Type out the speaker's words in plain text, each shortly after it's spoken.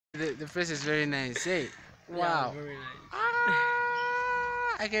the place is very nice. Hey, wow. Yeah, very nice.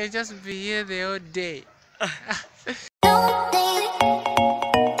 I can just be here the whole day.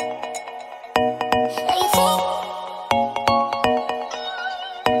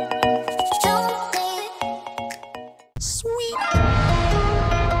 Sweet.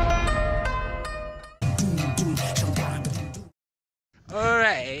 All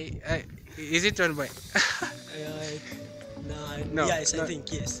right. Is it on boy? No, Yes, no. I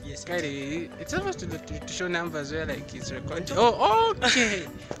think yes. Kylie, it's supposed to show numbers where like it's recording. Oh, okay.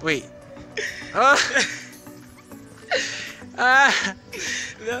 Wait. Oh.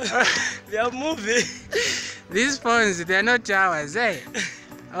 We are moving. These phones, they are not ours, eh?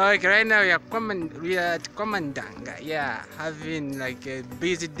 Okay, right now we are at Komandanga. Yeah, having like a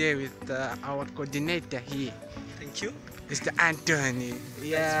busy day with our coordinator here, Thank you. Mr. Anthony.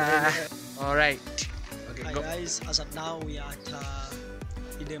 Yeah. All right. Okay, Hi go. guys, as of now we are at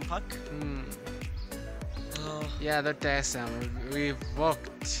Eden Park. Yeah, that awesome. We've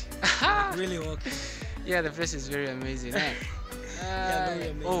walked. Really walked. Yeah, the place is very amazing. Eh? Yeah, very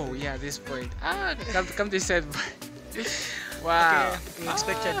amazing. Oh, yeah, this point. Come this side. Wow. Okay, we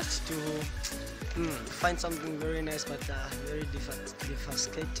expected to find something very nice, but very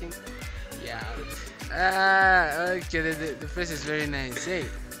devastating. Yeah. Okay, the place is very nice. Hey,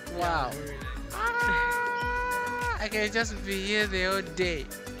 wow. Yeah, very nice. I can just be here the whole day.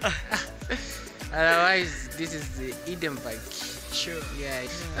 Otherwise, this is the Eden Park. Sure. Yeah.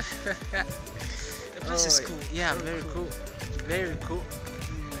 The place is cool. Yeah, very cool. Very cool.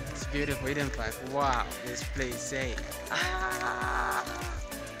 It's beautiful, Eden Park. Wow, this place, hey.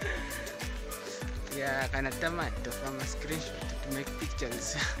 Yeah, kind of tomato from a screenshot to make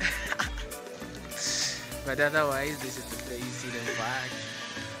pictures. But otherwise, this is the place, Eden Park.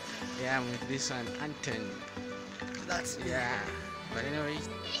 Yeah, I'm with this one, Anton. That's Yeah. But anyway,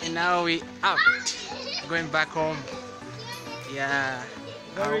 and now we out, going back home. Yeah.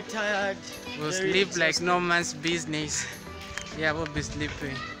 very tired. We'll very sleep like exhausted. no man's business. Yeah, we'll be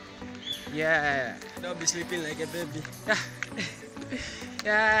sleeping. Yeah. Don't be sleeping like a baby.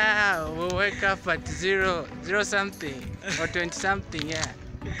 Yeah, we'll wake up at zero something or 20 something. Yeah.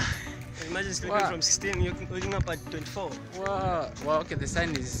 Imagine sleeping Wow. from 16, you're waking up at 24. Wow. Well, okay, the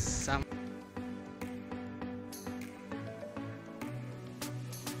sun is some.